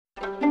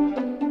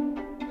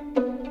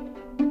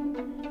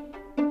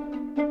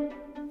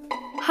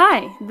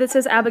Hi, this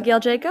is Abigail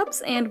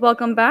Jacobs, and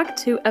welcome back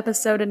to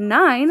episode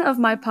 9 of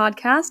my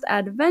podcast,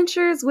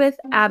 Adventures with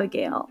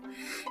Abigail.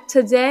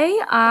 Today,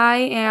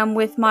 I am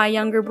with my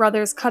younger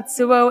brothers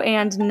Katsuo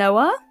and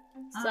Noah.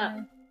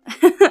 Hi.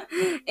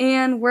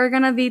 And we're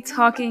going to be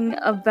talking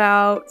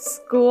about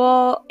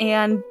school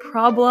and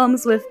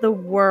problems with the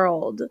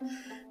world.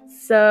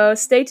 So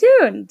stay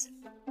tuned!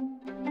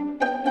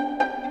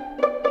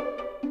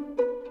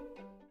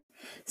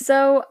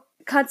 So,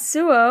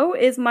 Katsuo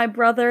is my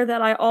brother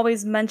that I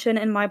always mention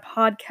in my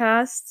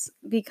podcasts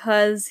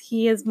because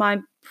he is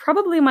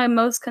probably my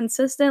most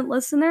consistent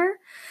listener,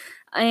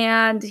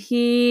 and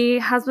he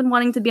has been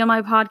wanting to be on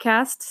my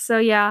podcast. So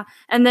yeah,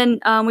 and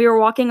then we were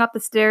walking up the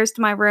stairs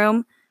to my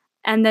room,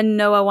 and then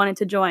Noah wanted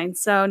to join.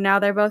 So now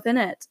they're both in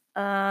it.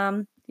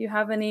 Do you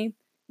have any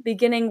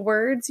beginning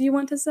words you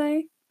want to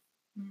say?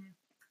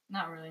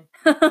 Not really.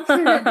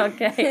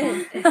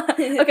 Okay.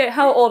 Okay,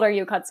 how old are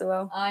you,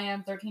 Katsuo? I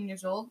am 13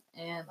 years old,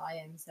 and I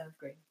am in 7th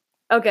grade.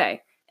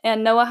 Okay.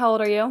 And Noah, how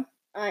old are you?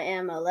 I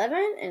am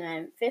 11, and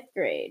I'm 5th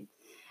grade.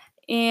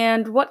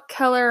 And what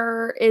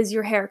color is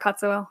your hair,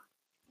 Katsuo?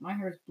 My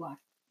hair is black.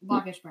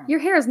 Blackish brown.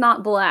 Your hair is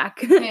not black.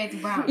 Okay, it's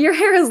brown. Your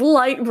hair is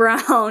light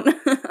brown.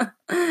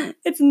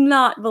 It's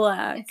not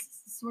black. It's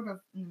sort of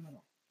in the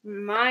middle.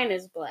 Mine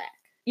is black.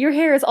 Your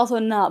hair is also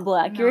not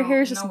black. Your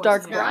hair is just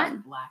dark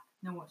brown. Black.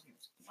 No one's hair is black.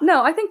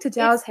 No, I think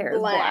Tadao's It's hair is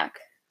black. black.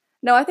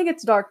 No, I think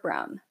it's dark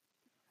brown.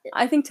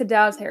 I think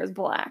Tadao's hair is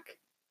black.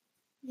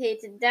 Hey,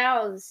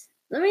 Tadao's.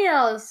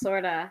 Lemuel's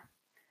sorta.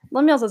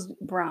 Lemuel's is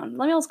brown.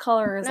 Lemuel's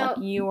color is No, like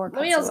you or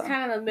Katsuo. Lemuel's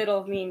kind of in the middle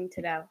of me and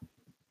Tadao.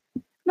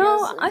 No,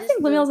 Lemuel's I think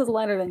just Lemuel's is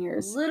lighter than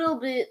yours. A little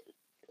bit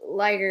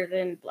lighter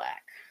than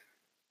black.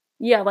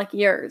 Yeah, like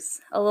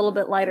yours. A little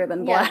bit lighter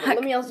than black. Yeah,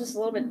 Lemuel's just a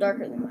little bit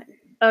darker than mine.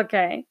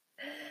 Okay.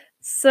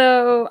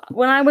 So,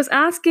 when I was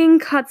asking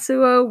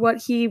Katsuo what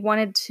he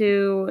wanted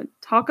to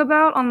talk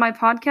about on my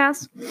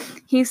podcast,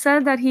 he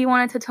said that he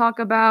wanted to talk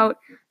about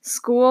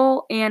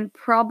school and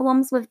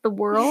problems with the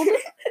world.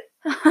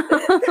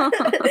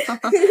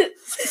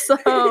 So,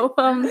 How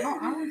are we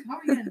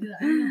going to do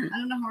that? I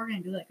don't know how we're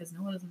going to do that, because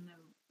Noah doesn't know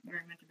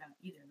very much about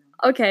it either.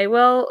 okay,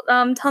 well,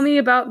 tell me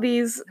about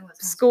these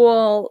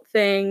school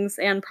things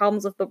and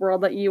problems with the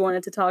world that you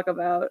wanted to talk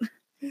about.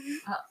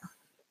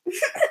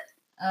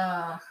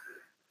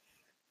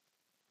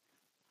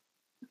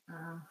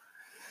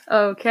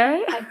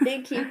 Okay. I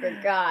think he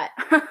forgot.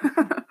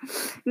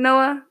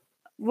 Noah,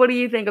 what do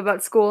you think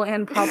about school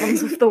and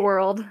problems with the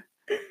world?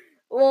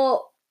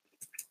 Well,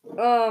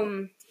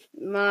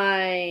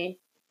 my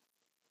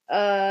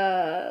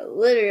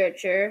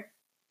literature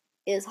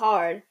is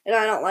hard, and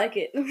I don't like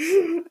it.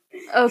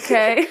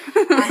 Okay.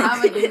 I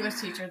have an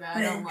English teacher that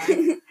I don't like.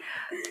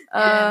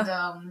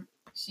 And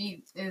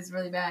she is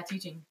really bad at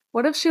teaching.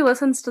 What if she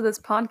listens to this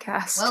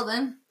podcast? Well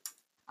then,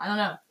 I don't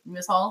know.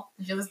 Miss Hall,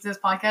 if you listen to this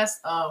podcast,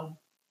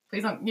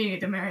 please don't get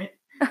demerit.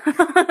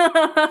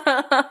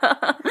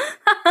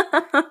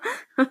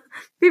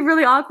 Be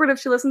really awkward if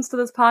she listens to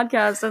this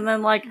podcast and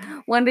then like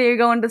one day you're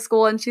going to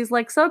school and she's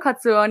like, "So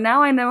Katsuo,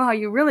 now I know how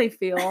you really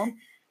feel."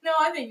 No,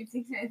 I think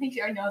she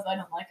already knows I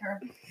don't like her.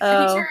 Oh. I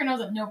think she already knows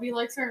that nobody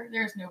likes her.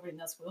 There's nobody in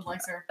that school who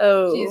likes her.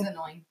 Oh. She's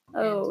annoying.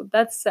 Oh,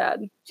 that's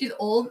sad. She's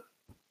old,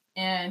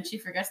 and she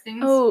forgets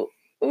things. Oh,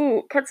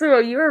 ooh,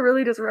 Katsuo, you are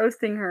really just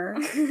roasting her.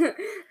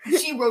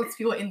 She roasts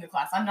people in the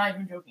class. I'm not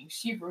even joking.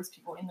 She roasts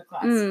people in the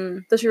class.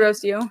 Does she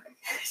roast you?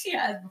 She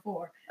has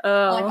before.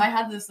 Oh. Like, I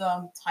had this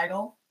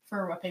title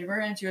for a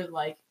paper, and she was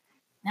like,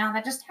 "Now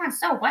that just sounds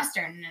so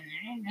Western."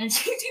 And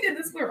she did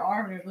this with her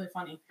arm, and it was really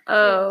funny.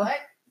 Oh. What?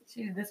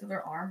 She did this with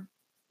her arm,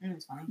 and it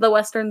was funny. The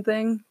Western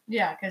thing?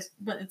 Yeah,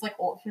 but it's like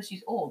old, because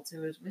she's old,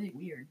 so it was really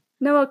weird.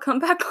 Noah, come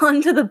back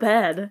onto the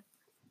bed.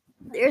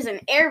 There's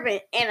an air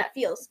vent, and it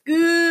feels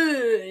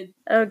good.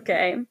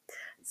 Okay.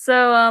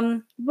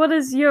 So, what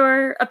is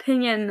your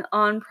opinion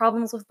on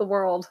problems with the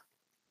world?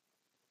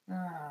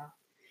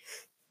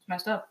 It's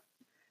messed up.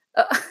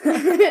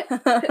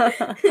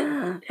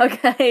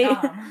 Okay.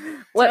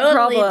 What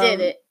totally problem?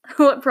 did it.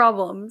 What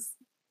problems?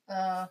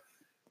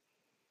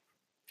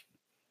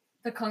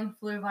 The Kung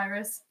Flu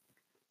virus.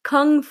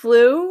 Kung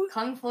flu?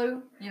 Kung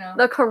Flu, you know.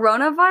 The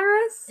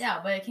coronavirus?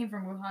 Yeah, but it came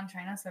from Wuhan,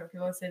 China, so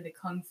people say the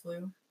Kung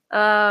Flu.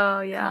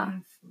 Oh, yeah.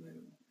 Kung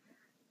Flu.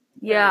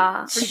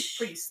 Yeah.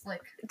 Pretty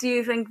slick. Do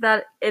you think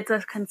that it's a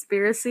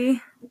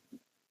conspiracy?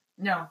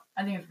 No,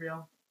 I think it's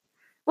real.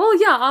 Well,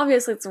 yeah,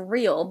 obviously it's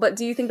real, but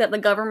do you think that the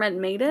government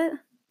made it?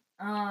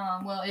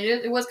 Well,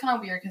 it was kind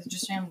of weird because it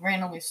just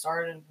randomly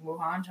started in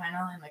Wuhan,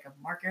 China, in like a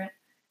market.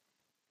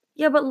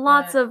 Yeah, but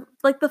lots of,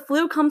 like, the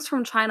flu comes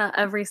from China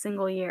every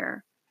single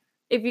year.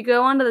 If you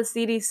go onto the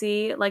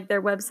CDC, like,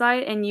 their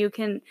website, and you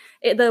can,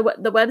 the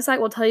website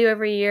will tell you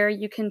every year,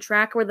 you can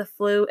track where the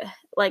flu,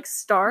 like,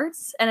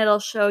 starts, and it'll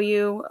show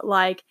you,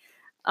 like,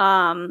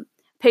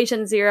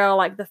 patient 0,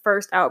 like, the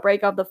first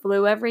outbreak of the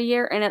flu every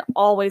year, and it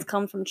always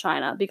comes from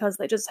China, because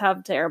they just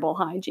have terrible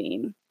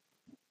hygiene.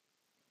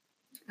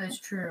 That's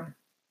true.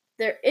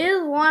 There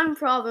is one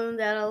problem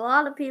that a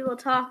lot of people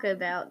talk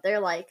about. They're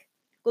like,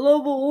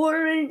 global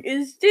warming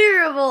is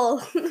terrible.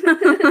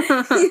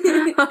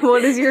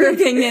 What is your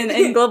opinion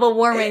in global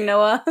warming,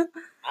 Noah?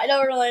 I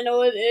don't really know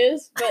what it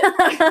is, but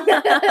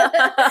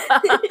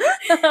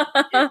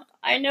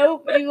I know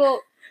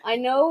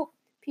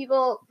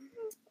people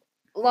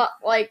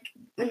like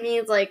it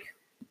means like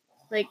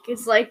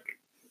it's like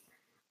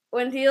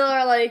when people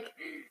are like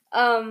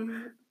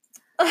the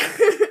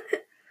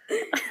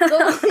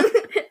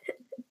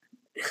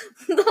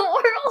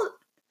world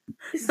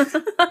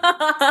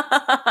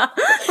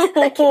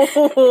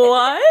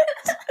What?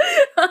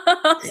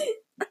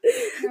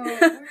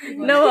 No,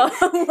 Noah,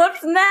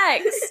 what's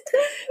next?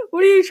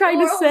 What are you trying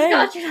to say?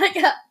 got you like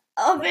an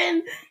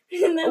oven,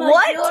 and then like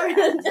What? people are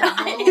gonna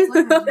die.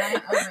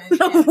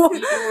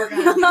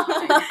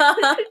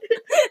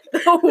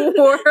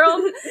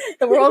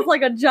 The world's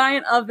like a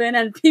giant oven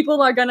and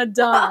people are gonna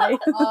die.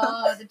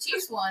 The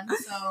Chiefs won,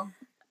 so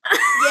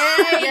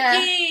Yay,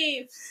 Yeah.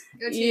 Chiefs!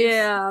 go Chiefs.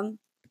 Yeah.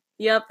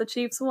 Yep, the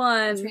Chiefs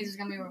won. Which means there's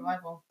gonna be a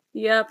revival.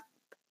 Yep.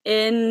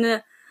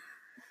 In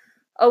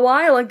a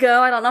while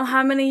ago, I don't know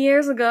how many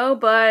years ago,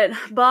 but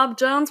Bob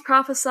Jones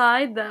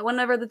prophesied that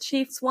whenever the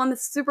Chiefs won the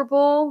Super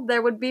Bowl,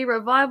 there would be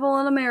revival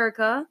in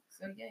America.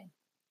 So yay.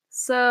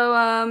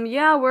 So,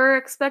 yeah, we're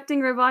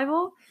expecting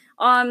revival.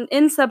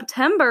 In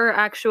September,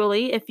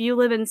 actually, if you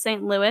live in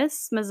St.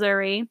 Louis,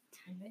 Missouri,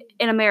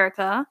 in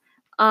America,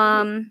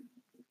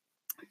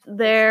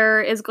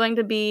 there is going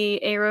to be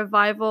a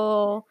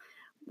revival,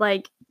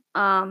 like,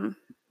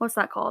 what's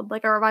that called?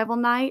 Like a revival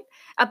night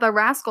at the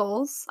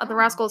Rascals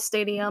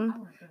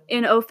Stadium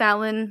in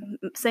O'Fallon,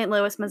 St.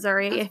 Louis,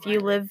 Missouri. That's if you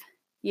random. live,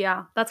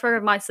 yeah, that's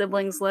where my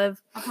siblings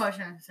live. I probably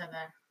shouldn't have said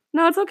that.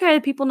 No, it's okay.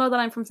 People know that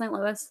I'm from St.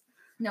 Louis.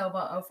 No,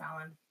 but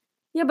O'Fallon.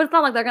 Yeah, but it's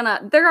not like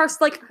there are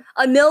like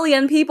a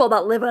million people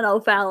that live in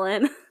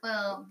O'Fallon.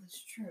 Well,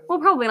 that's true. Well,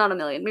 probably not a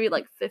million, maybe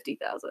like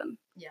 50,000.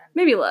 Yeah.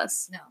 Maybe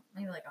less. No,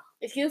 maybe like a.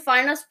 If you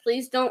find us,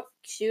 please don't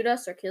shoot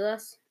us or kill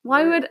us.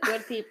 Why We're would-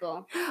 good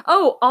people?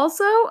 Oh,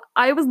 also,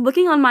 I was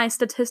looking on my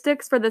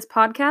statistics for this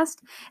podcast,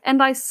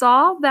 and I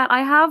saw that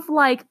I have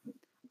like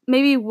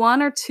maybe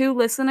 1 or 2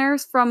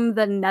 listeners from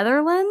the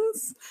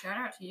Netherlands. Shout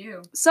out to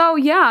you. So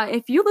yeah,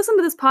 if you listen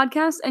to this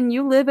podcast and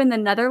you live in the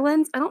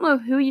Netherlands, I don't know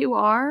who you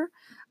are,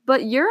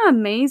 but you're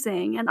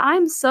amazing. And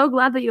I'm so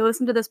glad that you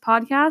listen to this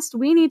podcast.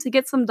 We need to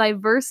get some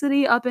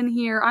diversity up in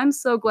here. I'm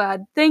so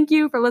glad. Thank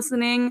you for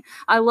listening.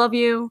 I love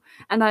you,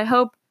 and I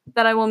hope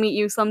that I will meet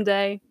you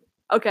someday.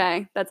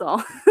 Okay, that's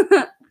all.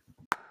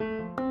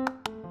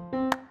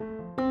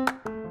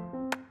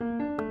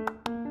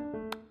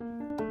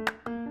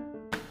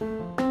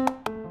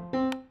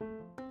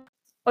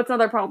 What's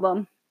another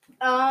problem?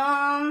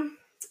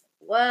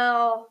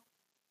 Well,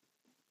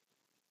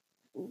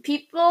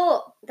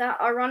 people that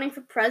are running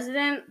for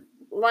president,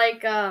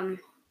 like, He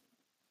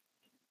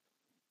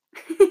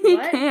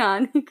What?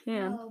 can.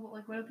 No, but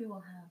like, what do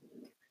people have?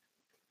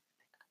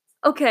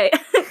 Okay,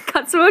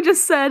 Katsuo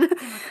just said,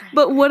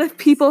 but what if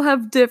people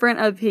have different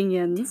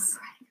opinions?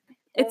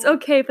 It's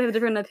okay if they have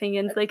different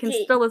opinions. They can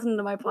Okay. still listen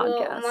to my well,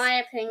 podcast.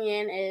 my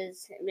opinion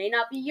is, it may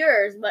not be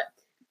yours, but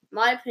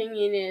my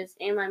opinion is,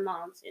 and my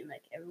mom's, and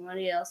like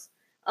everybody else,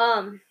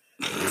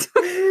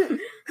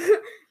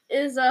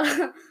 is,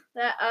 that,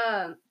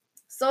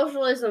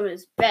 socialism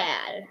is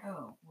bad.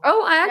 Oh.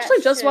 Oh, I actually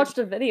That just should- watched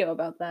a video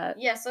about that.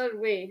 Yeah, so did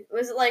we.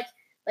 Was it like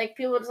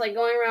people just like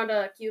going around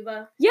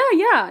Cuba?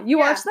 Yeah. You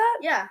Yeah. watched that?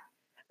 Yeah.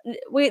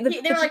 Wait,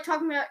 They were like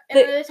talking about, and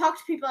they- then they talked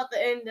to people at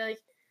the end, like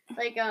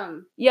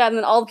yeah, and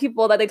then all the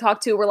people that they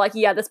talked to were like,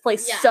 "Yeah, this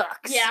place yeah,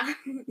 sucks." Yeah.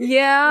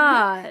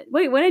 Yeah.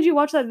 Wait, when did you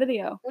watch that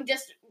video? Well,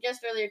 just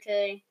earlier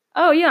today.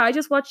 Oh yeah, I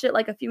just watched it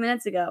like a few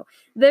minutes ago.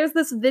 There's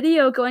this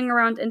video going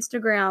around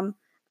Instagram,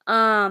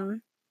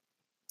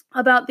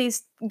 about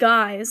these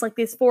guys, like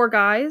these 4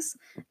 guys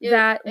Dude,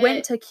 that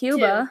went to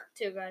Cuba.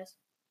 Two guys.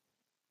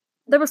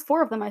 There was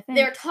 4 of them, I think.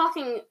 They were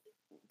talking.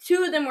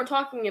 2 of them were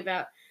talking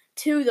about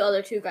the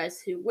other 2 guys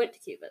who went to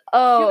Cuba.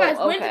 Oh, 2 guys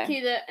okay. went to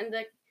Cuba, and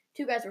the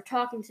 2 guys were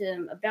talking to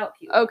them about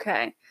Cuba.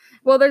 Okay.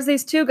 Well, there's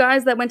these 2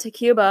 guys that went to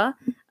Cuba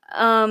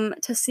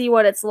to see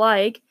what it's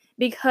like,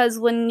 because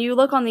when you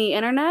look on the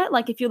internet,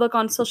 like if you look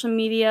on social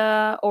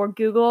media or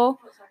Google,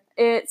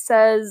 it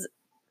says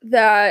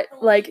that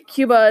like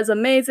Cuba is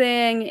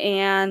amazing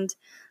and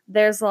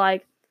there's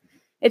like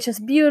it's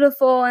just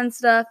beautiful and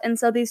stuff. And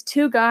so these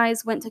 2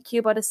 guys went to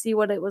Cuba to see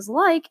what it was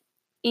like,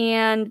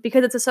 and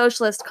because it's a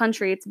socialist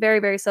country, it's very,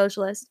 very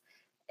socialist,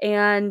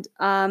 and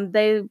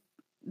they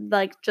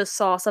like just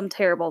saw some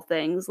terrible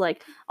things.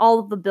 Like all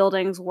of the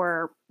buildings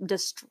were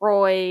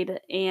destroyed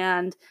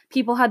and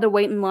people had to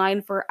wait in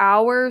line for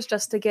hours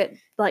just to get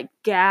like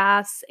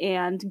gas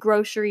and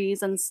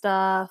groceries and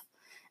stuff.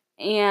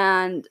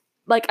 And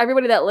like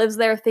everybody that lives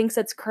there thinks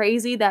it's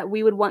crazy that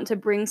we would want to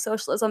bring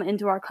socialism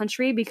into our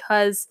country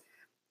because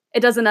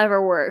it doesn't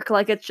ever work.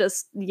 Like it's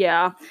just,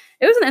 yeah.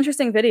 It was an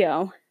interesting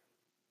video.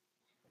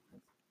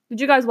 Did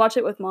you guys watch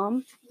it with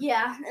Mom?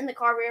 Yeah, in the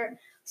car we were.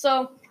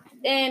 So,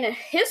 in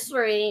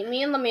history,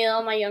 me and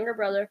Lamil, my younger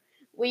brother,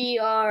 we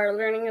are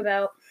learning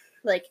about,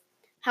 like,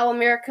 how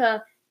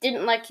America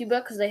didn't like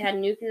Cuba because they had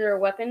nuclear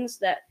weapons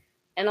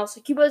and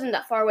also Cuba isn't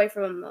that far away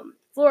from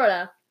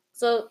Florida,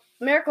 so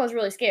America was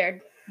really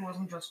scared. It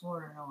wasn't just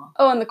Florida, no.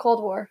 Oh, in the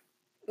Cold War.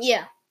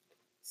 Yeah.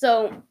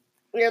 So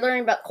we were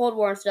learning about Cold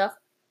War and stuff.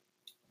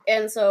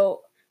 And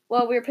so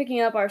while we were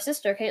picking up our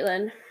sister,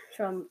 Caitlin,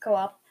 from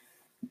co-op,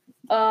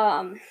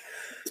 our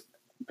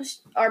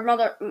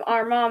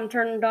mom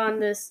turned on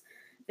this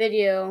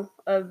video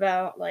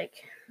about, like,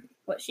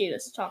 what she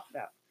just talked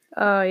about.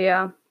 Oh,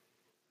 yeah.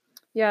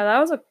 Yeah,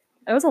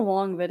 it was a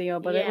long video,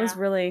 but it was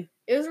Yeah. really...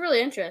 It was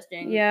really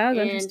interesting. Yeah, it was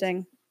and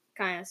interesting.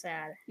 Kind of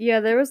sad. Yeah,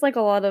 there was, like,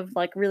 a lot of,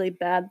 like, really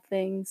bad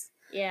things.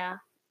 Yeah.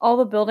 All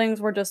the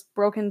buildings were just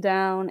broken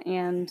down,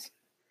 and...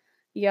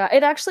 Yeah,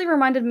 it actually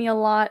reminded me a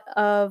lot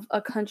of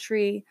a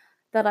country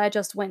that I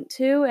just went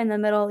to in the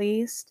Middle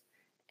East,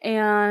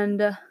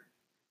 and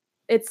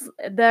it's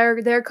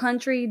their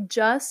country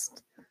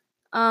just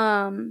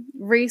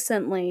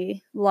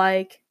recently,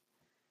 like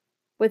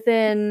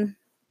within,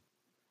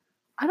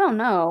 I don't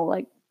know,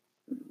 like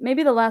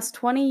maybe the last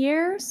 20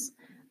 years,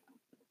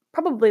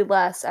 probably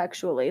less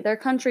actually. Their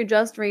country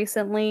just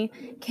recently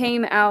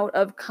came out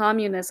of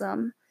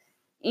communism,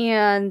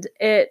 and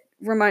that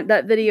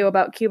video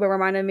about Cuba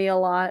reminded me a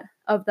lot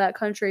of that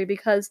country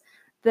because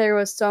there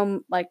was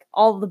some, like,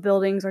 all the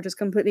buildings are just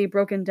completely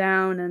broken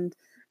down and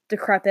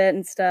decrepit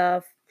and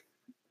stuff.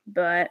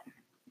 But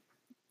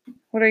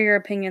what are your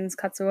opinions,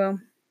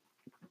 Katsuo?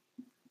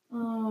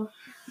 And,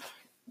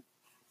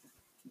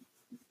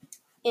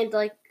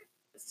 like,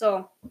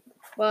 so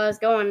what I was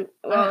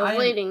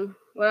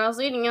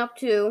leading up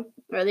to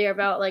earlier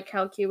about, like,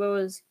 how Cuba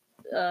was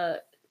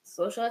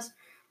socialist,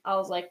 I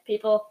was like,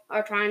 people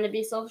are trying to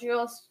be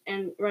socialist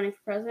and running for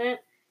president,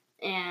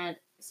 and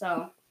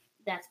so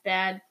that's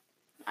bad.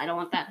 I don't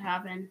want that to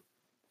happen.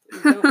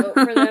 Don't vote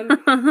for them.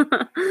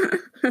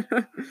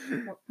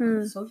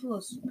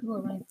 Socialists, people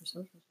are running for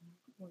socialism.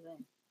 What are they?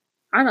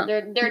 I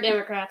don't. They're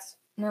Democrats.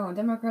 No,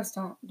 Democrats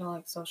don't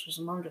like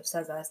socialism. Mom just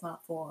says that it's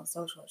not full on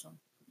socialism.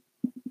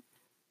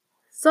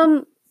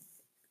 Some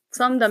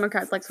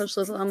Democrats like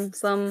socialism,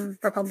 some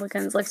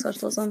Republicans like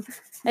socialism.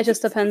 It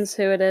just depends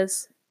who it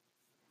is.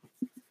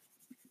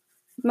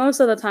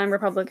 Most of the time,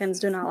 Republicans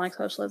do not like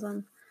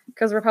socialism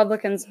because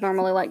Republicans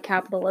normally like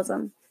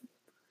capitalism.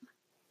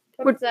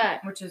 What's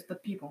that? Which is the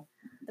people.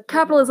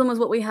 Capitalism is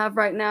what we have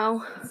right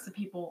now. It's the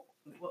people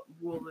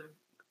rule the.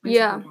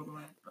 Yeah,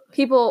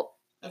 people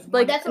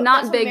like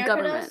not big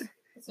government.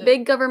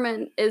 Big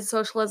government is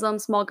socialism.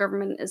 Small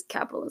government is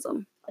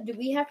capitalism. Do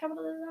we have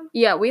capitalism?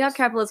 Yeah, we have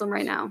capitalism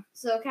right now.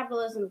 So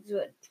capitalism is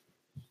good.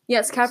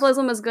 Yes,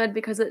 capitalism is good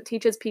because it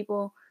teaches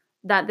people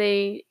that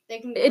they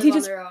can live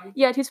on their own.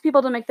 Yeah, it teaches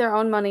people to make their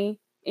own money,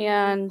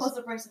 and plus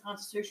it breaks the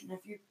Constitution.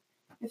 If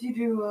you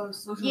do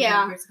socialism,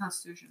 it breaks the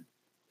Constitution.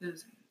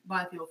 Because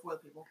by the people for the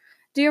people.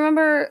 Do you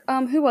remember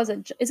who was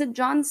it? Is it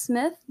John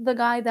Smith, the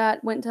guy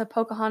that went to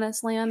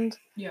Pocahontas Land?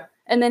 Yeah.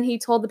 And then he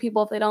told the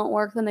people if they don't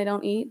work, then they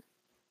don't eat.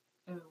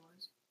 It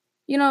was.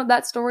 You know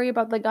that story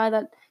about the guy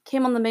that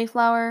came on the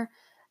Mayflower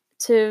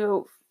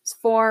to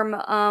form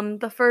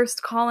the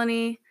first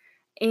colony,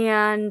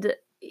 and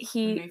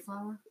he. The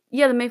Mayflower?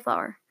 Yeah, the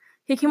Mayflower.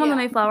 He came on the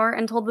Mayflower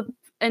and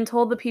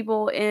told the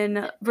people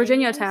in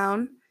Virginia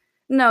town.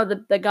 No,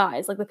 the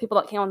guys, like the people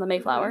that came on the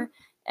Mayflower. Mm-hmm.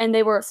 And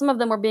some of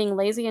them were being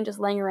lazy and just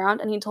laying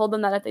around, and he told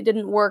them that if they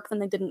didn't work, then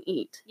they didn't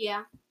eat.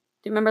 Yeah.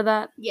 Do you remember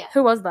that? Yeah.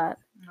 Who was that?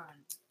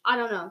 I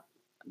don't know,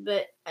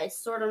 but I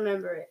sort of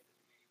remember it.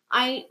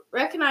 I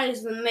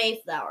recognize the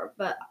Mayflower,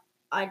 but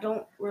I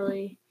don't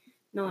really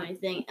know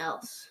anything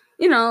else.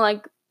 You know,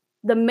 like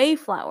the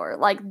Mayflower,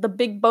 like the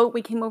big boat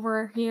we came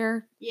over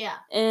here. Yeah.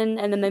 And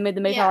then they made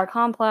the Mayflower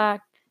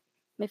Compact,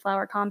 and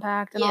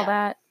all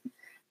that.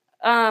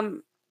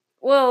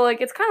 Well, like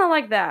it's kind of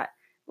like that.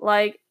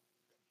 Like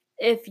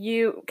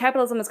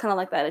capitalism is kind of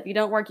like that. If you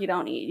don't work, you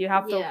don't eat. You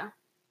have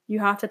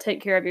to take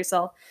care of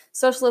yourself.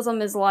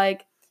 Socialism is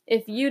like,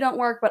 if you don't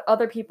work, but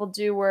other people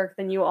do work,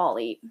 then you all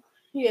eat.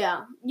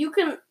 Yeah. You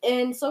can,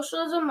 in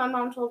socialism, my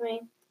mom told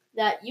me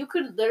that you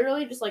could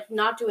literally just, like,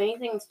 not do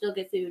anything and still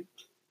get food.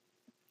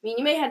 I mean,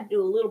 you may have to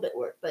do a little bit of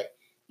work, but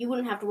you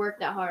wouldn't have to work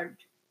that hard.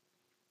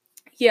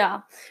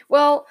 Yeah.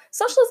 Well,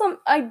 socialism,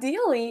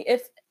 ideally,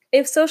 if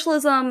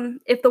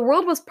the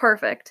world was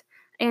perfect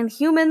and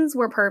humans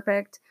were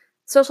perfect,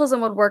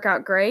 socialism would work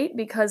out great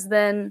because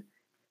then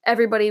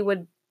everybody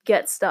would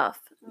get stuff.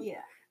 Yeah.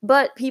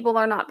 But people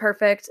are not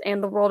perfect,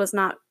 and the world is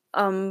not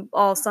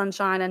all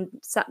sunshine and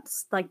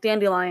like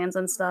dandelions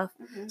and stuff.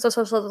 Mm-hmm. So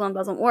socialism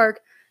doesn't work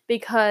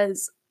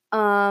because,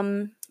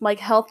 like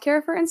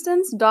healthcare, for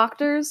instance,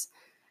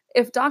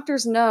 if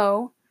doctors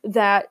know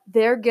that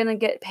they're gonna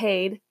get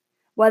paid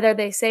whether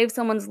they save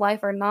someone's life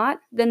or not,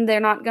 then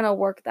they're not gonna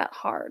work that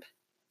hard.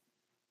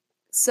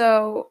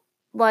 So,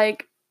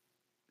 like,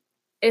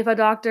 if a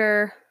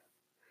doctor,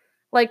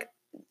 like,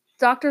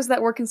 doctors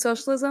that work in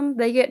socialism,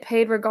 they get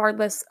paid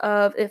regardless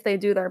of if they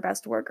do their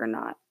best work or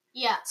not.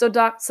 Yeah. So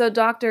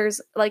doctors,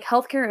 like,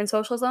 healthcare in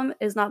socialism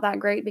is not that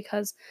great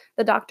because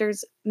the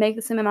doctors make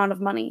the same amount of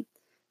money.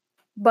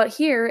 But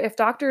here, if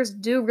doctors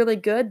do really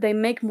good, they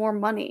make more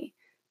money.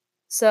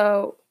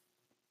 So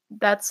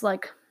that's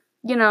like,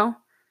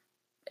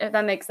 if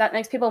that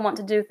makes people want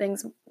to do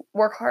things,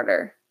 work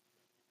harder.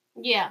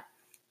 Yeah.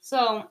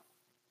 So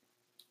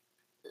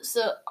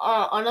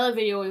another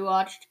video we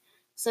watched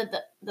said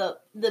that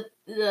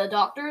the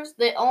doctors,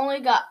 they only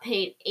got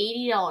paid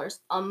 $80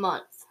 a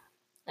month.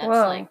 That's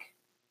Whoa. like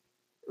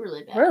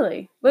really bad.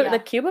 Really? Wait, Yeah. the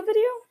Cuba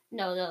video?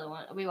 No, the other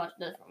one. We watched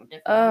this one.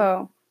 Different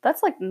one.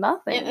 That's like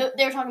nothing.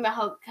 They were talking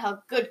about how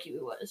good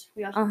Cuba was.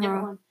 We watched a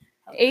different one.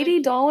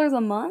 $80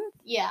 a month?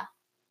 Yeah.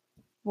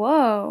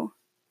 Whoa.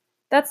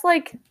 That's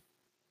like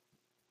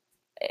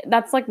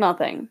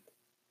nothing.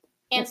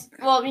 And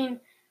well, I mean,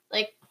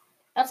 like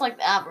that's like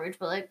the average,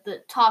 but like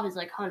the top is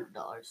like $100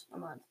 a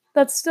month.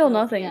 That's still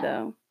nothing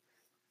though.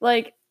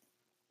 Like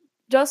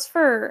just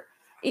for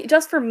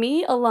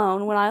me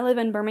alone, when I live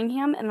in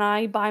Birmingham and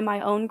I buy my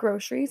own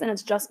groceries and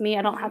it's just me,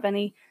 I don't have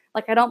any,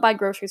 like I don't buy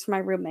groceries for my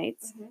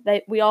roommates.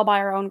 We all buy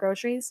our own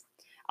groceries.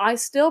 I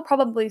still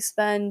probably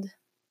spend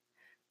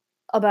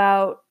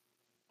about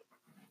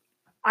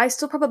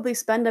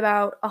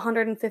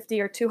 $150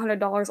 or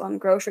 $200 on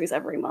groceries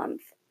every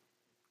month.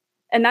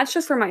 And that's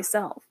just for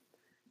myself.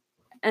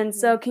 And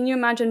so can you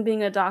imagine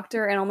being a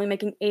doctor and only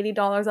making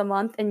 $80 a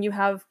month and you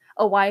have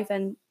a wife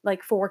and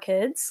like 4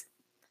 kids?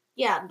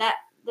 Yeah,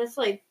 that's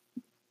like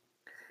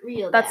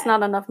real That's bad.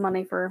 not enough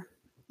money for,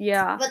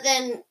 yeah. But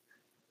then,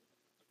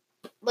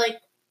 like,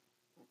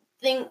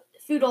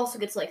 food also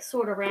gets like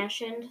sort of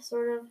rationed,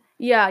 sort of.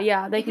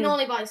 Yeah. They can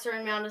only buy a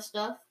certain amount of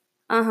stuff.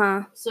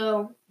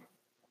 So.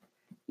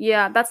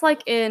 Yeah, that's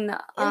like in.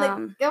 And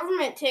the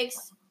government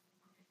takes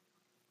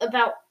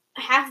about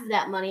half of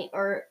that money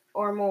or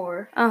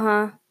more.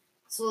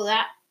 So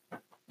that.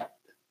 I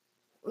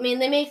mean,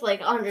 they make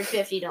like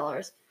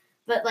 $150.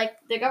 But, like,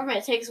 the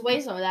government takes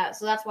away some of that,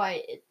 so that's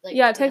why it, like...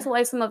 Yeah, it takes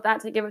away some of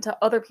that to give it to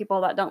other people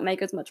that don't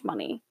make as much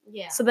money.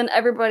 Yeah. So then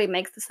everybody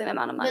makes the same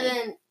amount of money. But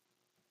then,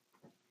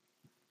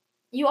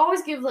 you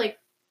always give, like,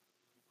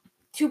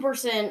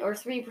 2% or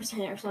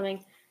 3% or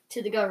something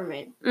to the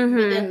government. But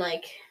then,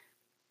 like,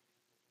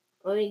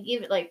 when you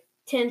give it, like,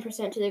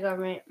 10% to the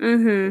government...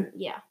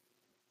 Yeah.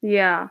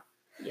 Yeah.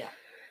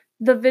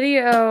 The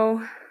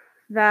video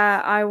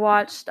that I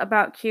watched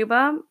about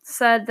Cuba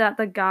said that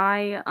the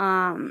guy,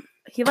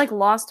 he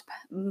lost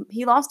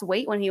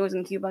weight when he was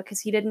in Cuba because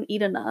he didn't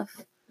eat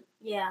enough.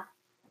 Yeah.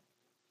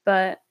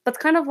 But that's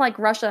kind of like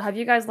Russia. Have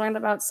you guys learned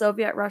about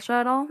Soviet Russia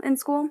at all in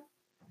school?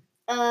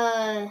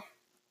 Yeah.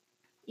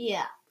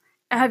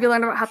 Have you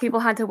learned about how people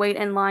had to wait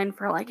in line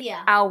for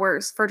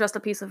hours for just a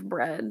piece of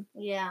bread?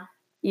 Yeah.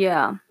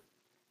 Yeah.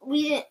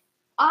 We didn't.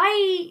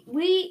 I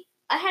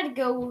had to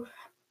go.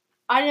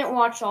 I didn't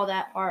watch all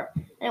that part.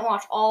 I didn't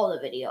watch all of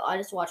the video. I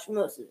just watched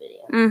most of the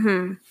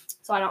video.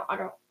 So I don't.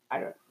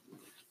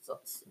 So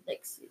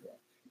like see that.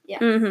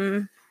 Yeah.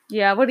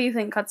 Yeah. What do you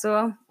think,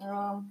 Katsuo?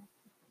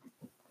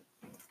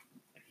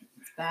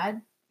 It's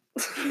bad.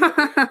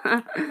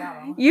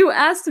 You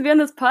asked to be on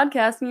this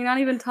podcast and you're not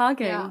even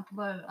talking. Yeah,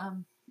 but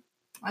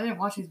I didn't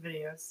watch these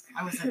videos.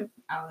 I was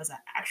at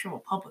actual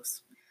private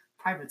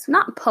school.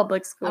 Not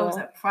public school. I was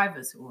at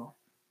private school.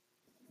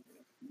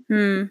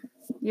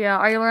 Yeah,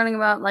 are you learning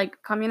about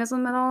like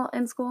communism at all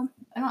in school?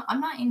 I'm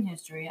not in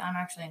history. I'm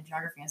actually in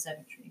geography and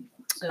civics.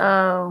 So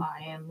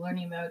I am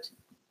learning about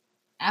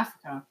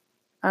Africa.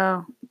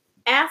 Oh.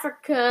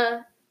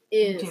 Africa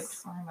is Egypt.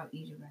 I'm learning about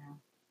Egypt right now.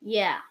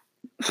 Yeah.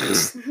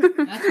 That's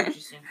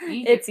interesting.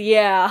 Egypt. It's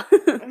yeah.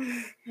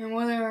 And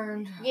what I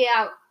learned.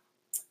 Yeah.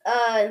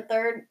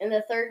 In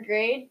the third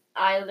grade,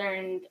 I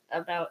learned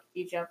about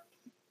Egypt.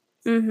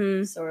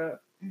 Sort of.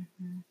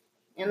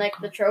 And like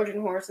the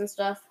Trojan horse and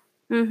stuff.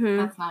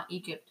 That's not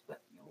Egypt,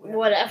 but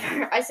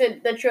whatever. I said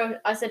and the Trojan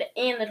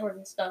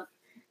stuff.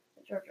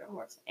 The Trojan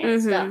horse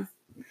and stuff.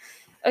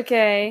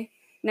 Okay,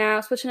 now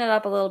switching it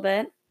up a little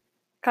bit.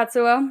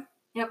 Katsuo?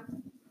 Yep.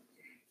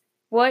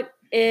 What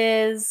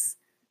is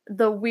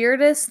the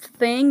weirdest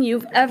thing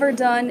you've ever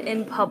done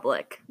in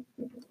public?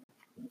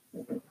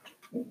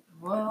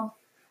 Well,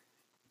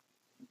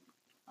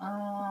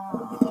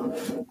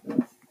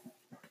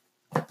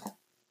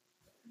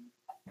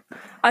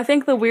 I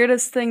think the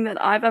weirdest thing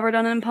that I've ever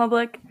done in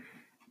public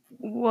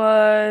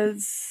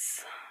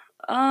was,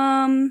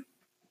 one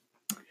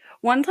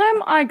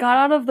time I got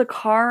out of the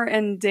car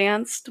and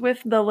danced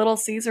with the Little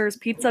Caesars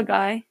pizza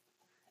guy.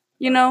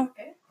 You know,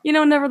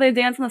 whenever they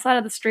dance on the side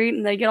of the street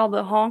and they get all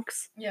the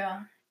honks?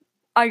 Yeah.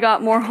 I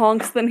got more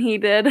honks than he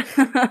did.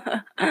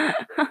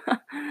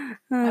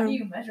 How do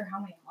you measure how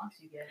many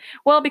honks you get?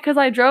 Well, because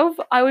I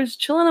was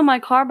chilling in my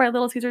car by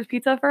Little Caesars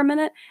Pizza for a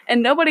minute,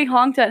 and nobody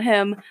honked at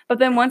him, but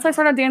then once I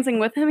started dancing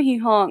with him, he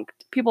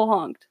honked. People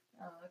honked.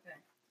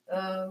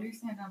 Oh, okay. We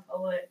stand on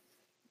public.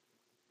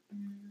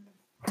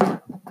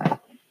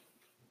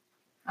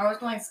 I was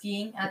going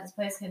skiing at this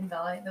place, Hidden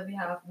Valley, that we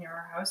have near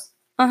our house.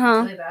 It's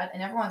really bad,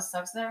 and everyone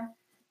sucks there.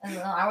 And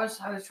I was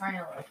trying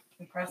to like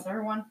impress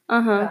everyone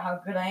about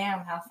how good I am,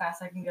 how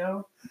fast I can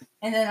go.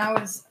 And then I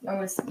was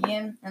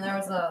skiing, and there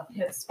was a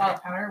spot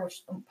of powder,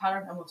 which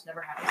powder almost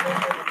never happens. So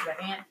I was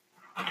checking it,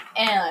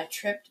 and I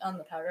tripped on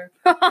the powder.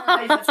 And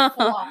I just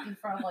flopped in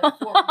front of like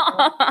 4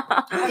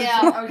 people. Yeah,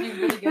 I was doing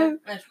really good.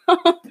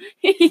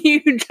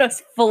 You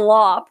just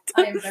flopped.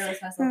 I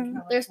embarrassed myself.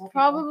 Like There's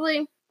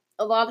probably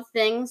a lot of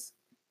things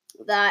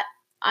that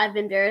I've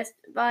been embarrassed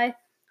by,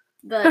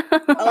 but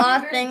a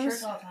lot of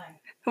things.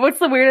 What's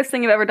the weirdest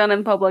thing you've ever done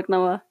in public,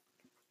 Noah?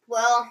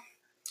 Well,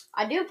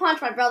 I do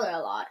punch my brother a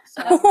lot.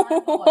 So.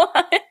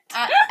 What?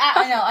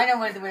 I know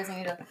what the weirdest thing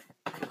you do.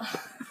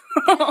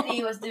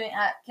 He was doing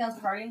at Kim's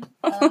party,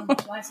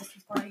 my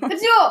sister's party.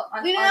 Katsuo,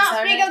 we do not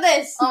speak of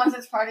this. Oh, my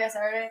sister's party on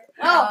Saturday.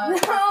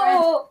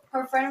 No.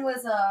 Her friend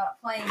was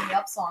playing the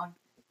Up song,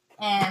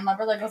 and my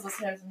brother goes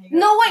upstairs and he goes.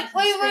 No, wait.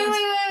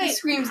 He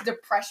screams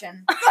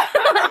depression. Wait.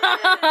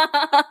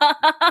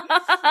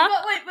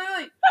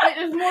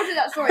 There's more to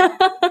that story.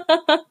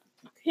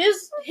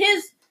 His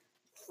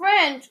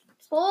friend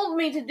told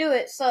me to do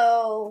it,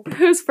 so.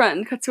 Whose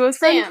friend? Katsuo's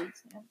friend?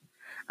 Sam.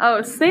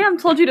 Oh, Sam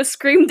told you to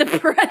scream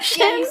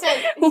depression? Yeah, he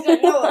said no,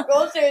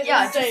 go upstairs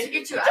and say, just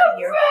get you out of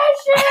here.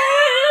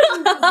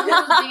 Depression! It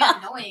was being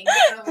annoying,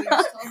 so we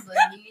just told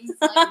him, he's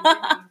like,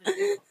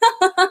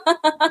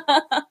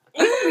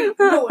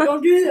 No,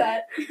 don't do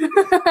that.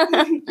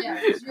 yeah,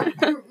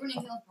 you're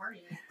ruining Kim's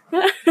party.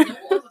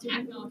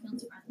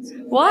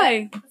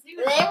 Why?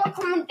 They were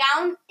coming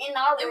down in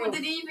our room. They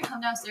didn't even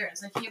come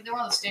downstairs. They were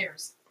on the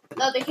stairs.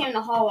 No, they came in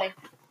the hallway.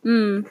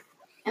 Mm.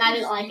 And I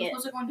didn't like it.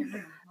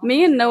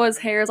 Me and Noah's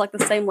hair is like the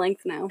same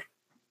length now.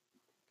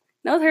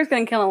 Noah's hair's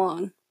getting kind of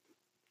long.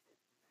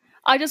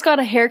 I just got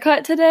a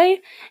haircut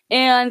today,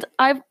 and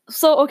I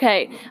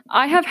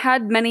have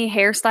had many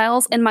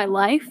hairstyles in my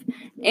life,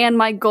 and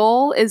my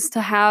goal is to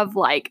have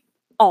like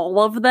all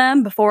of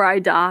them before I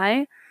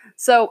die.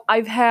 So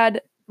I've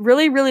had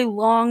really, really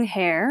long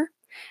hair.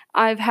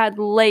 I've had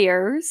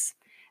layers.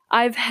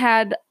 I've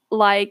had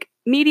like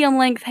medium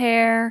length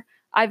hair.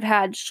 I've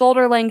had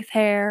shoulder length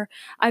hair.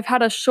 I've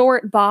had a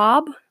short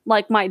bob,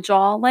 like my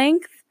jaw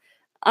length.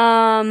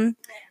 Stop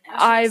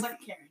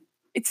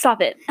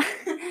it.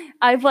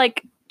 I've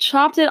like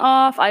chopped it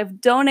off. I've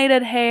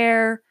donated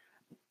hair.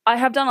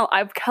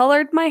 I've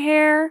colored my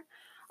hair.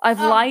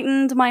 I've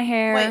lightened my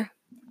hair.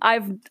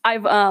 Wait.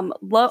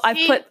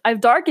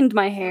 I've darkened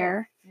my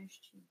hair.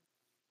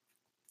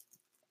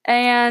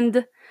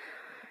 And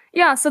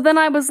yeah, so then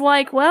I was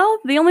like, well,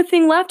 the only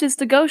thing left is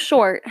to go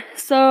short.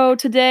 So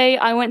today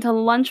I went to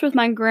lunch with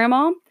my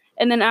grandma,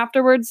 and then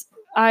afterwards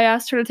I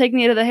asked her to take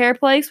me to the hair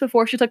place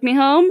before she took me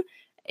home,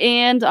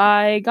 and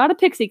I got a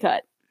pixie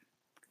cut.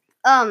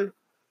 And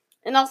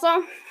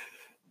also,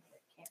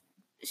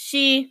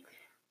 she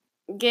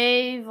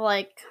gave,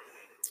 like,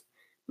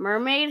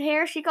 mermaid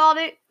hair, she called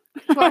it,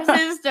 to our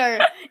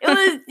sister. It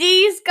was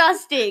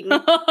disgusting. Why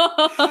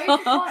did you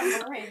call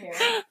it mermaid hair?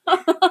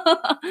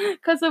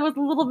 Because it was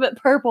a little bit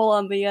purple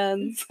on the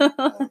ends.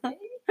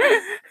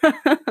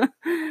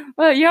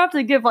 Well, you have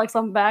to give, like,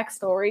 some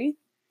backstory.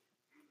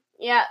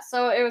 Yeah,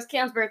 so it was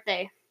Cam's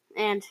birthday,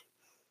 and,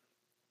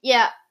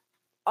 yeah.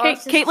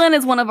 Caitlin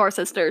is one of our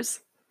sisters.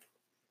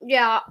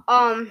 Yeah,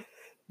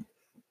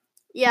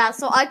 yeah,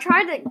 so I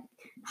tried to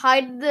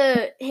hide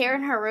the hair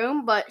in her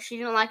room, but she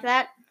didn't like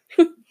that.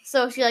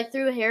 So she, like,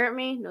 threw the hair at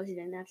me. No, she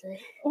didn't, actually.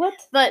 What?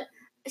 But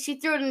she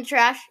threw it in the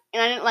trash,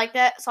 and I didn't like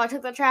that, so I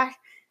took the trash,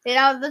 it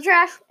out of the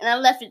trash, and I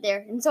left it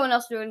there, and someone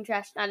else threw it in the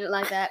trash, and I didn't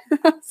like that.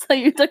 So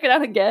you took it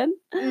out again?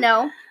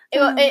 No.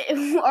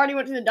 It already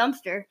went to the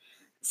dumpster.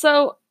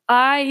 So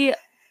I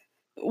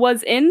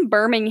was in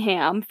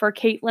Birmingham for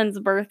Caitlin's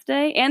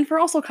birthday, and for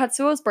also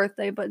Katsuo's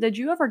birthday, but did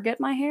you ever get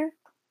my hair?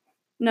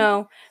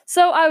 No.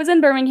 So I was in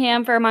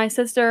Birmingham for my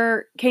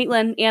sister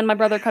Caitlin and my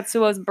brother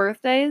Katsuo's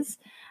birthdays.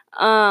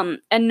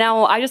 And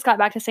now I just got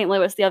back to St.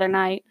 Louis the other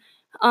night.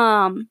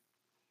 And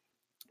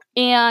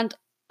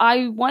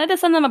I wanted to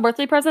send them a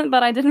birthday present,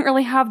 but I didn't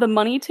really have the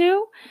money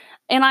to.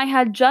 And I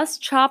had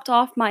just chopped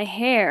off my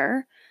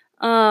hair.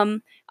 I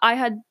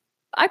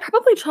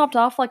probably chopped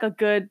off like a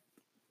good,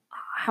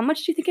 how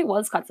much do you think it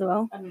was,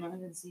 Katsuo? I don't know, I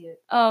didn't see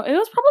it. Oh, it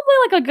was probably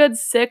like a good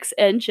 6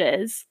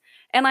 inches.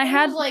 And I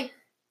had It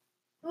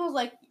was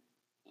like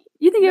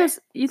You think it was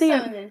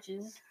 7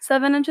 inches.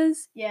 7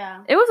 inches?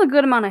 Yeah. It was a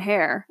good amount of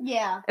hair.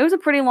 Yeah. It was a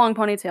pretty long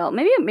ponytail.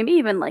 Maybe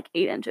even like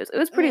 8 inches. It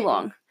was pretty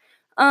long.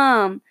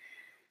 And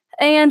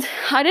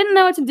I didn't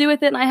know what to do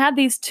with it, and I had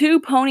these 2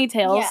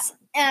 ponytails.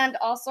 Yeah. And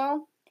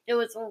also, it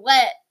was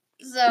wet.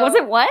 So Was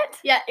it wet?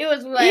 Yeah, it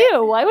was wet.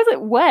 Ew, why was it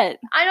wet?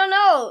 I don't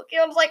know.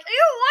 I was like,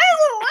 ew, why is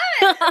it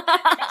wet?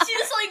 She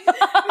just like went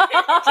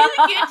into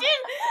the kitchen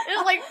and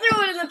just like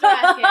threw it in the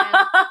trash can.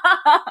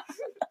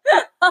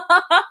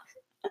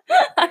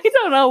 I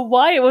don't know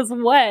why it was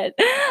wet.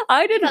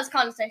 Because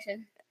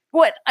condensation.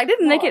 What? I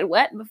didn't make it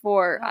wet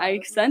before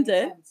I sent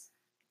it.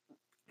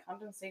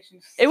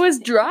 Condensation. It was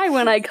dry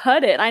when I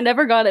cut it. I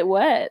never got it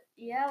wet.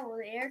 Yeah, well,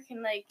 the air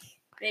can like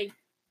make.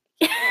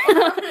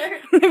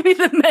 Maybe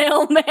the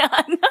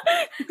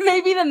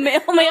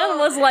mailman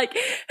was like,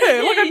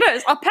 hey, look at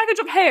this, a package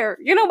of hair.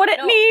 You know what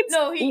it needs?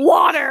 No,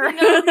 water.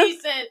 No,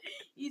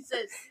 he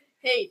says,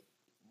 hey,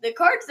 the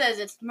card says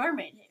it's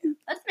mermaid hair.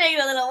 Let's make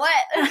it a little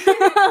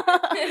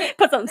wet.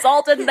 Put some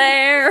salt in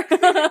there.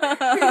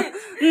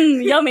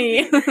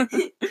 Yummy.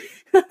 Seal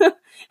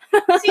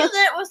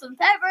it with some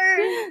pepper.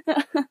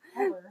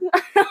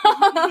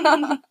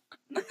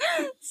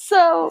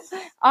 So,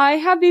 I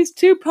had these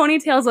 2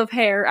 ponytails of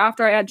hair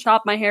after I had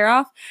chopped my hair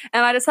off,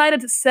 and I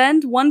decided to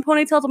send one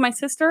ponytail to my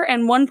sister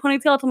and one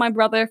ponytail to my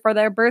brother for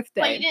their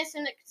birthday. But you didn't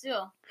send it to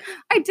Katsuo.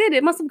 I did.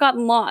 It must have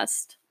gotten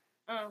lost.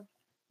 Oh.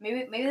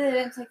 Maybe they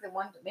didn't take the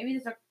one. Maybe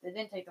they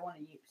didn't take the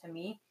one to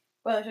me.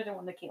 Well, they took the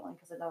one to Caitlin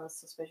because that was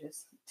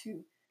suspicious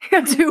too.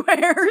 2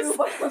 hairs.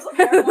 2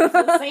 hair ones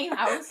in the same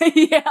house.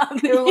 Yeah.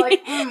 They were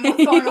like,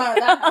 what's going on at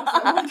that house?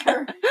 I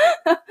wonder.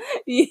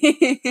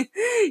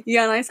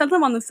 Yeah, and I sent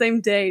them on the same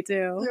day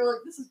too. They were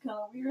like, this is kind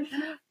of weird.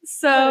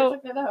 So,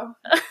 check that out.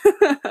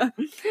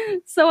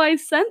 So I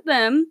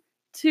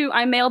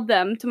mailed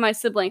them to my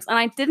siblings, and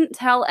I didn't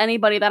tell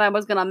anybody that I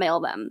was gonna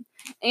mail them.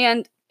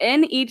 And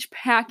in each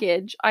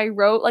package, I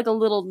wrote like a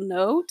little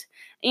note,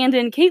 and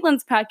in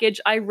Caitlin's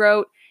package, I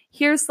wrote,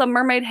 "Here's some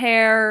mermaid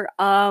hair.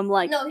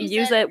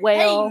 Use said, it,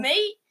 whale." Hey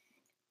mate.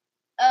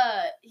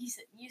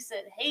 You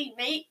said, "Hey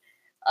mate.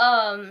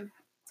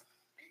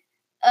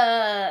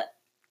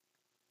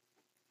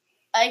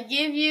 I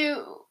give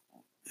you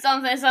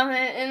something,"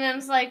 and then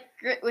it's like,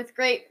 with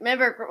great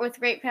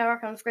power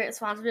comes great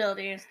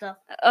responsibility and stuff.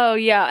 Oh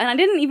yeah, and I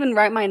didn't even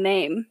write my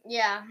name.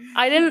 Yeah.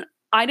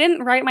 I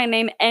didn't write my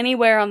name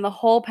anywhere on the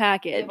whole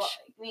package.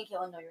 Me and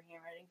Caitlin know your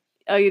handwriting.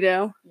 Oh, you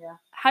do? Yeah.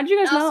 How did you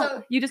guys Also,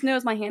 know? You just knew it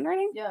was my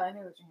handwriting? Yeah, I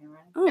knew it was your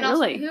handwriting. Oh, And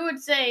really? also,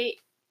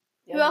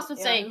 who else would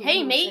say,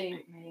 "Hey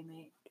mate"? Hey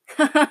mate.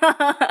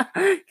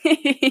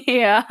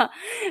 Yeah,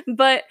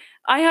 but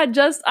I had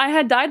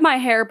dyed my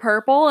hair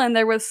purple, and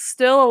there was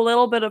still a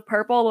little bit of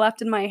purple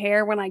left in my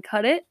hair when I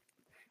cut it,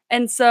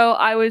 and so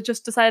I was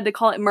just decided to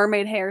call it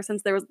mermaid hair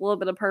since there was a little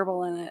bit of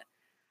purple in it.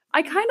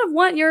 I kind of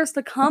want yours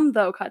to come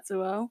though,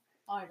 Katsuo.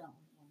 I don't.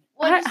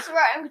 What did you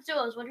write on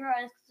Katsuo's? What did you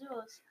write on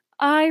Katsuo's?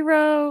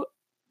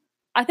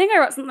 I think I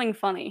wrote something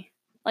funny,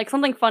 like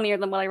something funnier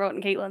than what I wrote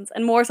in Caitlin's,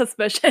 and more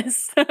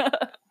suspicious.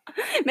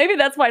 Maybe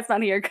that's why it's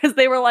not here, because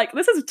they were like,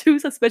 this is too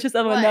suspicious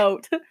of a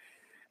note.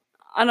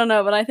 I don't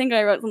know, but I think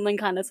I wrote something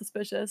kind of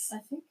suspicious.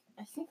 I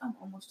think I'm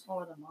almost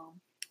taller than Mom.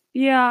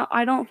 Yeah,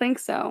 I don't think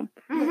so.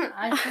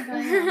 I think I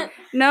am.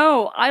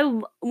 No,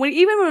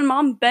 even when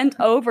Mom bent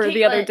over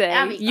the other day,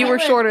 Abby, you were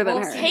shorter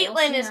than her.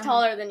 Caitlin is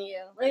taller than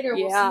you. Later,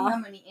 we'll see how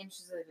many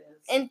inches it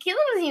is. And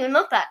Caitlin doesn't even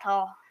look that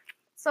tall.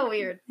 So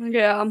weird.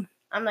 Yeah.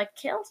 I'm like,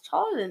 Caitlin's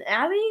taller than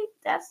Abby?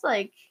 That's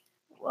like,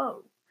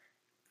 whoa.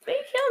 Maybe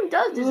Caitlin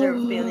does deserve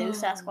to be on the new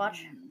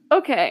Sasquatch.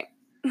 Okay.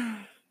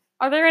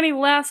 Are there any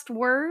last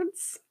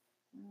words?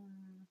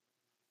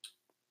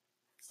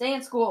 Stay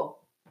in school.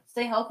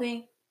 Stay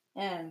healthy.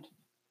 And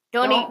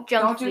don't eat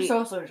junk food. Don't do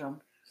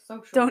socialism.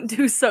 Don't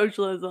do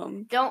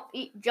socialism. Don't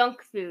eat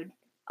junk food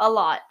a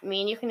lot. I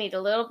mean, you can eat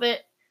a little bit,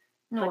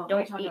 but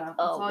don't eat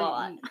a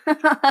lot.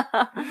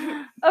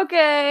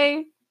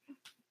 Okay.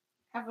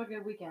 Have a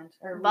good weekend.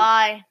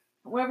 Bye.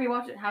 Whenever you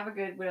watch it, have a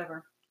good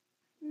whatever.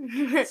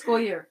 School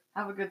year.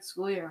 Have a good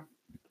school year.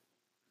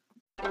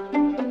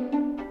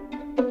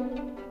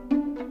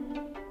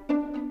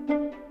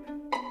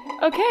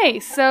 Okay,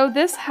 so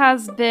this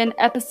has been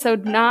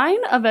episode 9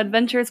 of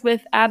Adventures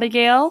with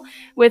Abigail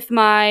with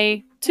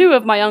 2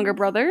 of my younger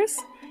brothers.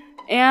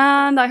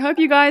 And I hope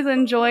you guys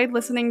enjoyed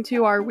listening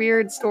to our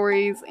weird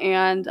stories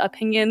and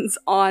opinions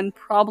on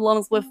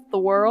problems with the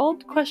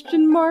world, ? Do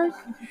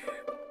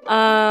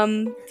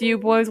you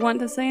boys want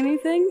to say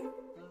anything?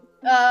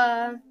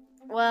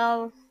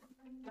 Well,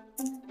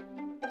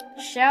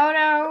 shout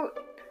out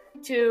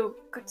to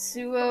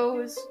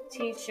Katsuo's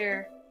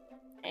teacher.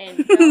 And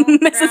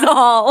Mrs.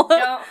 Hall.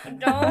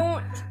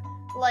 Don't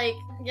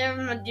give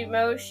him a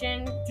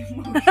demotion.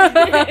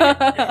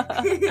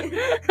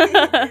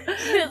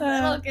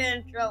 He'll get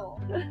in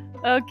trouble.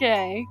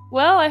 Okay.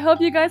 Well, I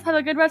hope you guys have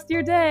a good rest of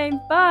your day.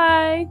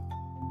 Bye.